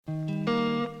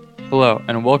Hello,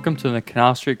 and welcome to the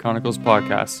Canal Street Chronicles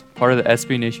podcast, part of the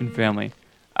SB Nation family.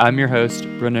 I'm your host,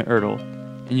 Brendan Ertl,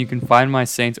 and you can find my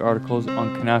Saints articles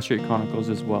on Canal Street Chronicles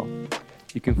as well.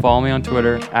 You can follow me on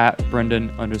Twitter at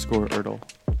Brendan_Ertl.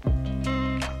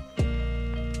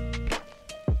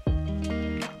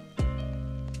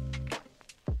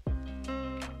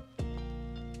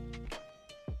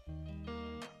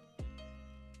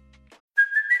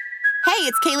 Hey,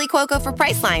 it's Kaylee Cuoco for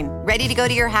Priceline. Ready to go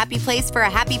to your happy place for a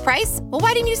happy price? Well,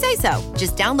 why didn't you say so?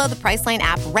 Just download the Priceline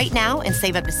app right now and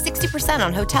save up to 60%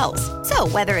 on hotels. So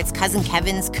whether it's Cousin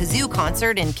Kevin's Kazoo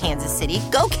Concert in Kansas City,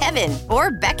 go Kevin,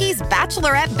 or Becky's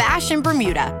Bachelorette Bash in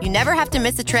Bermuda, you never have to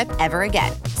miss a trip ever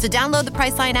again. So download the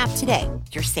Priceline app today.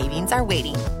 Your savings are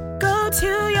waiting. Go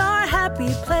to your happy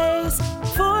place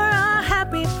for a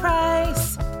happy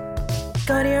price.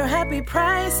 Go to your happy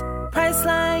price,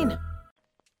 Priceline.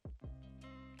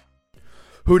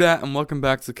 Who dat, and welcome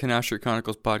back to the Canal Street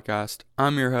Chronicles podcast.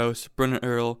 I'm your host, Brendan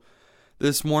Ertl.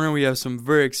 This morning we have some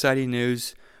very exciting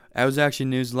news. It was actually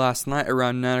news last night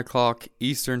around 9 o'clock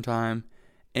Eastern time,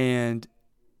 and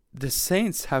the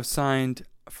Saints have signed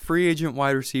free agent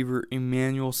wide receiver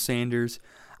Emmanuel Sanders.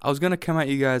 I was going to come at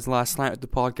you guys last night with the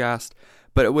podcast,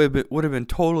 but it would have been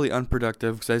totally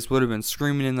unproductive because I just would have been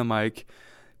screaming in the mic,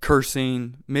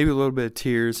 cursing, maybe a little bit of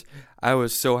tears. I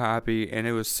was so happy, and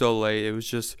it was so late. It was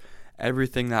just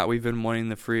everything that we've been wanting in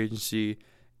the free agency,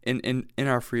 in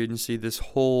our free agency this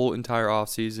whole entire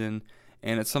offseason,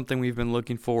 and it's something we've been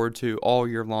looking forward to all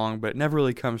year long, but it never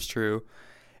really comes true.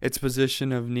 It's a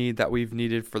position of need that we've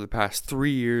needed for the past 3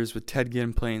 years with Ted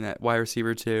Ginn playing that wide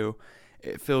receiver too.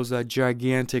 It feels a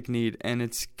gigantic need, and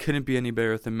it couldn't be any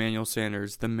better with Emmanuel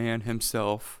Sanders, the man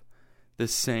himself. The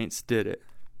Saints did it.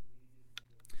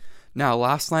 Now,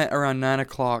 last night around 9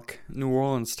 o'clock New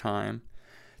Orleans time,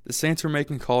 the Saints were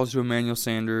making calls to Emmanuel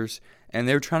Sanders, and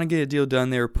they were trying to get a deal done.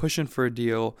 They were pushing for a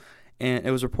deal, and it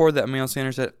was reported that Emmanuel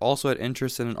Sanders also had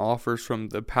interest in offers from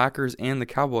the Packers and the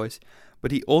Cowboys,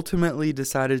 but he ultimately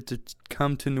decided to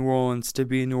come to New Orleans to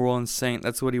be a New Orleans Saint.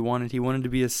 That's what he wanted. He wanted to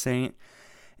be a Saint,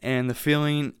 and the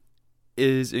feeling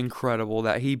is incredible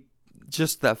that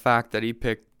that fact that he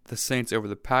picked the Saints over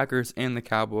the Packers and the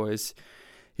Cowboys.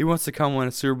 He wants to come win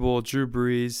a Super Bowl. Drew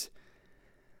Brees.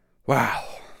 Wow.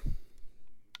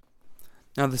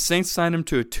 Now, the Saints signed him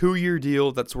to a 2-year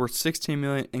deal that's worth $16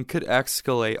 million and could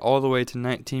escalate all the way to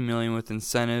 $19 million with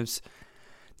incentives.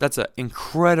 That's an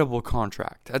incredible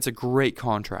contract. That's a great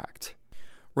contract.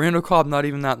 Randall Cobb, not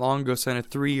even that long ago, signed a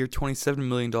 3-year, $27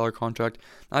 million contract.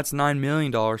 That's $9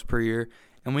 million per year.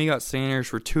 And we got Sanders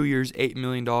for 2 years, $8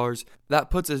 million. That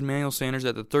puts Emmanuel Sanders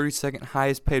at the 32nd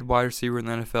highest paid wide receiver in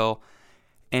the NFL.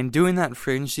 And doing that in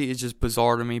free agency is just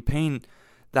bizarre to me. Paying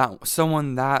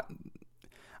someone that,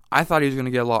 I thought he was going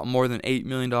to get a lot more than $8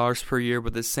 million per year,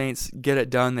 but the Saints get it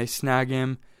done. They snag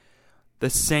him. The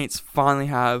Saints finally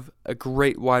have a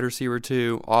great wide receiver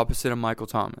too, opposite of Michael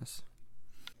Thomas.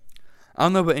 I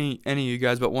don't know about any of you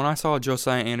guys, but when I saw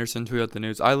Josiah Anderson tweet out the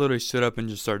news, I literally stood up and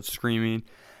just started screaming.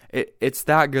 It's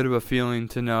that good of a feeling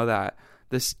to know that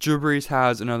this Drew Brees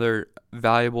has another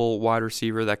valuable wide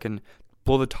receiver that can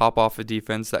pull the top off a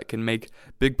defense, that can make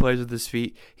big plays with his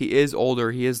feet. He is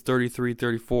older. He is 33,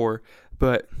 34.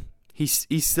 But he's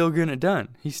still getting it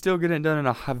done. He's still getting it done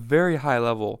at a very high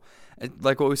level,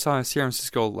 like what we saw in San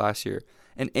Francisco last year.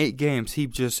 In 8 games, he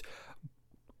just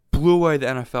blew away the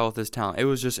NFL with his talent. It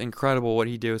was just incredible what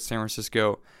he did with San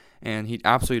Francisco, and he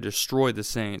absolutely destroyed the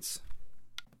Saints.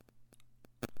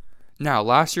 Now,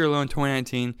 last year alone,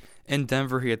 2019, in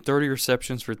Denver, he had 30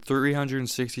 receptions for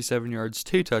 367 yards,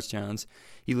 2 touchdowns.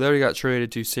 He later got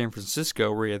traded to San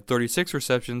Francisco, where he had 36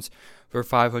 receptions for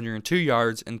 502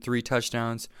 yards and 3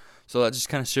 touchdowns. So that just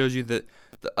kind of shows you that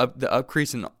the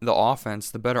increase in the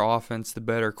offense, the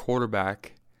better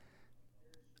quarterback,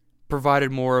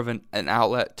 provided more of an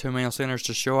outlet to Emmanuel Sanders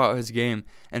to show out his game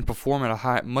and perform at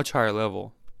a much higher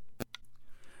level.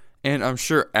 And I'm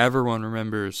sure everyone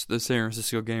remembers the San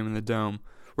Francisco game in the Dome,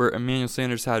 where Emmanuel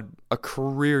Sanders had a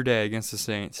career day against the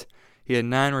Saints. He had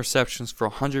 9 receptions for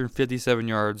 157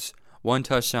 yards, 1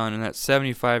 touchdown, and that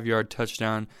 75-yard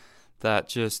touchdown that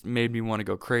just made me want to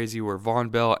go crazy, where Von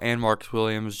Bell and Marcus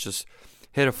Williams just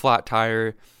hit a flat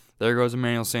tire. There goes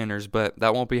Emmanuel Sanders, but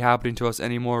that won't be happening to us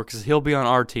anymore because he'll be on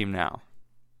our team now.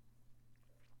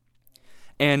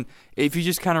 And if you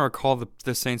just kind of recall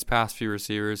the Saints' past few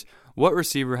receivers, what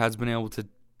receiver has been able to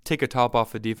take a top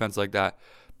off a defense like that?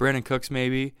 Brandon Cooks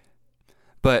maybe,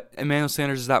 but Emmanuel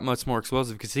Sanders is that much more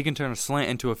explosive because he can turn a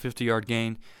slant into a 50-yard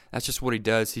gain. That's just what he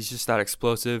does. He's just that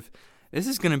explosive. This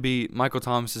is going to be Michael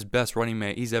Thomas's best running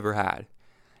mate he's ever had.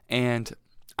 And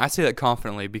I say that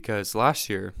confidently because last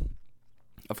year,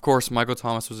 Of course, Michael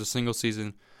Thomas was a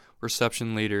single-season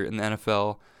reception leader in the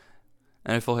NFL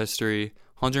history,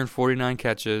 149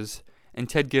 catches, and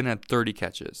Ted Ginn had 30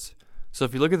 catches. So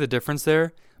if you look at the difference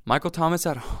there, Michael Thomas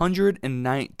had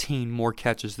 119 more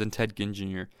catches than Ted Ginn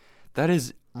Jr. That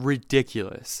is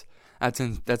ridiculous. That's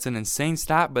an insane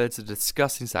stat, but it's a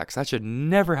disgusting stat, 'cause that should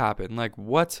never happen. Like,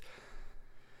 what?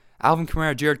 Alvin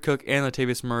Kamara, Jared Cook, and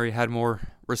Latavius Murray had more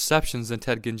receptions than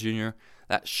Ted Ginn Jr.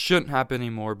 That shouldn't happen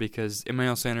anymore, because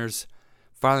Emmanuel Sanders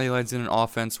finally lands in an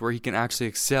offense where he can actually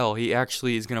excel. He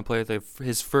actually is going to play with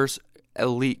his first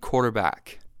elite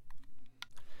quarterback.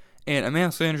 And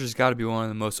Emmanuel Sanders has got to be one of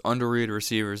the most underrated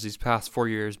receivers these past 4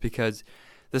 years, because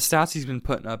the stats he's been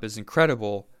putting up is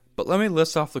incredible. But let me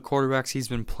list off the quarterbacks he's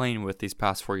been playing with these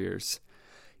past 4 years.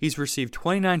 He's received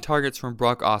 29 targets from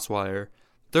Brock Osweiler,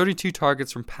 32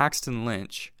 targets from Paxton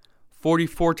Lynch,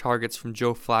 44 targets from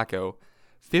Joe Flacco,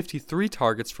 53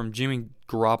 targets from Jimmy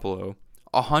Garoppolo,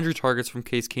 100 targets from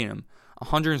Case Keenum,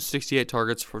 168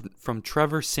 targets from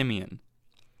Trevor Siemian.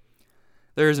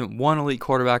 There isn't one elite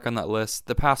quarterback on that list.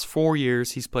 The past 4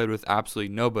 years, he's played with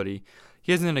absolutely nobody.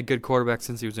 He hasn't been a good quarterback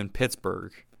since he was in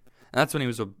Pittsburgh. And that's when he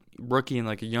was a rookie and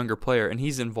like a younger player, and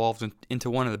he's involved into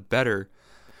one of the better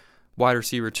wide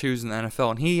receiver 2s in the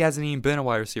NFL, and he hasn't even been a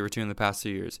wide receiver 2 in the past 2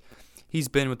 years. He's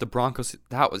been with the Broncos.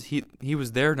 He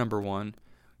was their number 1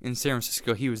 in San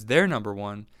Francisco. He was their number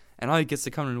 1, and now he gets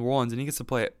to come to New Orleans and he gets to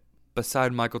play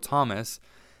beside Michael Thomas,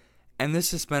 and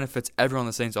this just benefits everyone on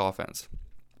the Saints offense.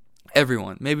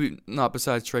 Everyone, maybe not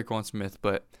besides Tre'Quan Smith,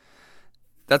 but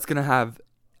that's going to have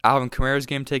Alvin Kamara's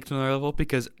game take to another level,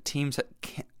 because teams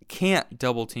can't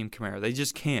double team Kamara. They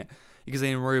just can't, because they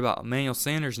didn't worry about Emmanuel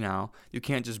Sanders now. You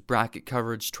can't just bracket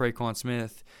coverage Tre'Quan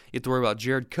Smith. You have to worry about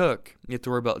Jared Cook. You have to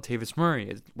worry about Latavius Murray. You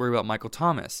have to worry about Michael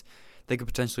Thomas. They could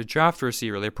potentially draft a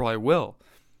receiver. They probably will.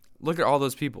 Look at all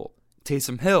those people.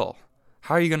 Taysom Hill.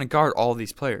 How are you going to guard all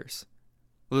these players?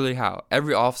 Literally how?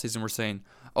 Every offseason we're saying,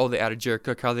 oh, they added Jared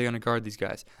Cook. How are they going to guard these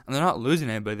guys? And they're not losing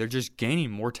anybody. They're just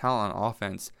gaining more talent on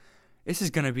offense. This is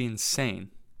going to be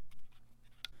insane.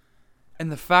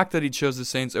 And the fact that he chose the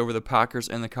Saints over the Packers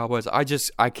and the Cowboys,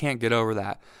 I can't get over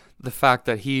that. The fact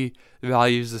that he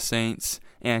values the Saints,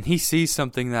 and he sees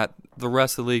something that the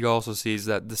rest of the league also sees,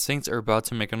 that the Saints are about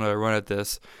to make another run at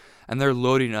this, and they're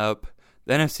loading up.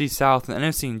 The NFC South and the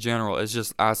NFC in general is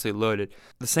just absolutely loaded.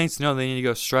 The Saints know they need to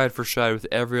go stride for stride with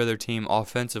every other team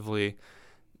offensively.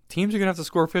 Teams are going to have to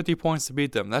score 50 points to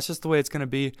beat them. That's just the way it's going to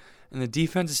be, and the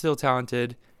defense is still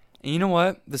talented. And you know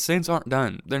what? The Saints aren't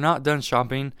done. They're not done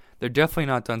shopping. They're definitely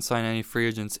not done signing any free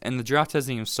agents, and the draft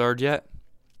hasn't even started yet.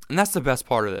 And that's the best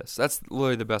part of this. That's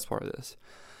literally the best part of this.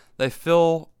 They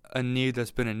fill a need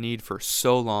that's been a need for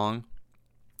so long.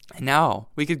 And now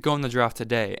we could go in the draft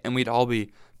today, and we'd all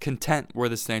be content where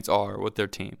the Saints are with their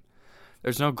team.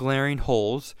 There's no glaring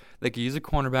holes. They could use a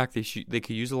cornerback. They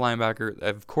could use a linebacker. They,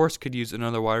 of course, could use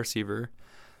another wide receiver.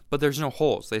 But there's no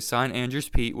holes. They signed Andrews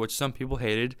Pete, which some people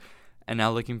hated. And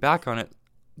now looking back on it,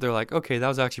 they're like, okay, that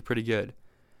was actually pretty good.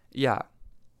 Yeah.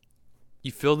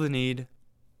 You filled the need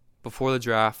before the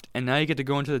draft, and now you get to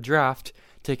go into the draft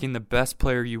taking the best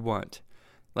player you want.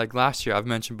 Like last year, I've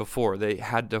mentioned before,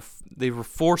 they were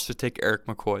forced to take Eric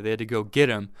McCoy. They had to go get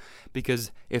him,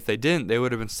 because if they didn't, they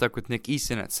would have been stuck with Nick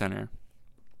Easton at center.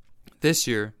 This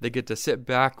year, they get to sit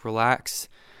back, relax,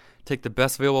 take the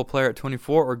best available player at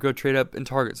 24, or go trade up and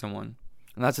target someone.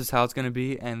 And that's just how it's going to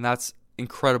be, and that's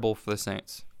incredible for the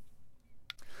Saints.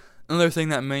 Another thing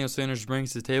that Emmanuel Sanders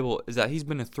brings to the table is that he's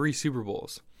been to 3 Super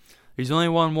Bowls. He's only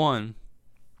won 1,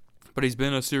 but he's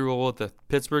been to a Super Bowl with the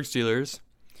Pittsburgh Steelers.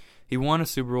 He won a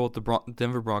Super Bowl with the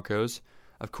Denver Broncos.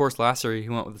 Of course, last year he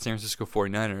went with the San Francisco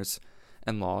 49ers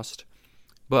and lost.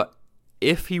 But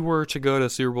if he were to go to a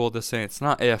Super Bowl with the Saints,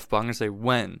 not if, but I'm going to say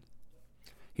when,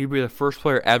 he'd be the first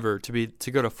player ever to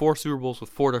go to 4 Super Bowls with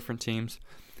 4 different teams.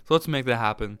 So let's make that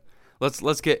happen.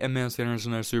 Let's get Emmanuel Sanders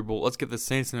in another Super Bowl. Let's get the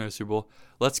Saints in another Super Bowl.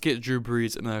 Let's get Drew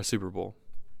Brees in another Super Bowl.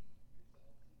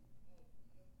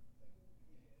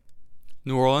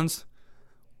 New Orleans,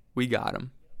 we got him.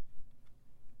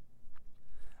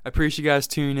 I appreciate you guys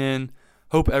tuning in.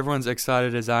 Hope everyone's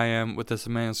excited as I am with this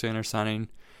Emmanuel Sanders signing.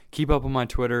 Keep up on my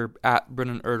Twitter,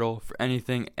 @BrendanErtle, for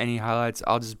anything, any highlights.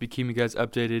 I'll just be keeping you guys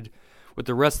updated with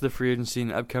the rest of the free agency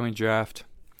and upcoming draft.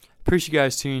 Appreciate you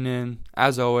guys tuning in.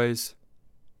 As always,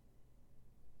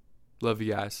 love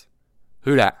you guys.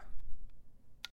 Who dat?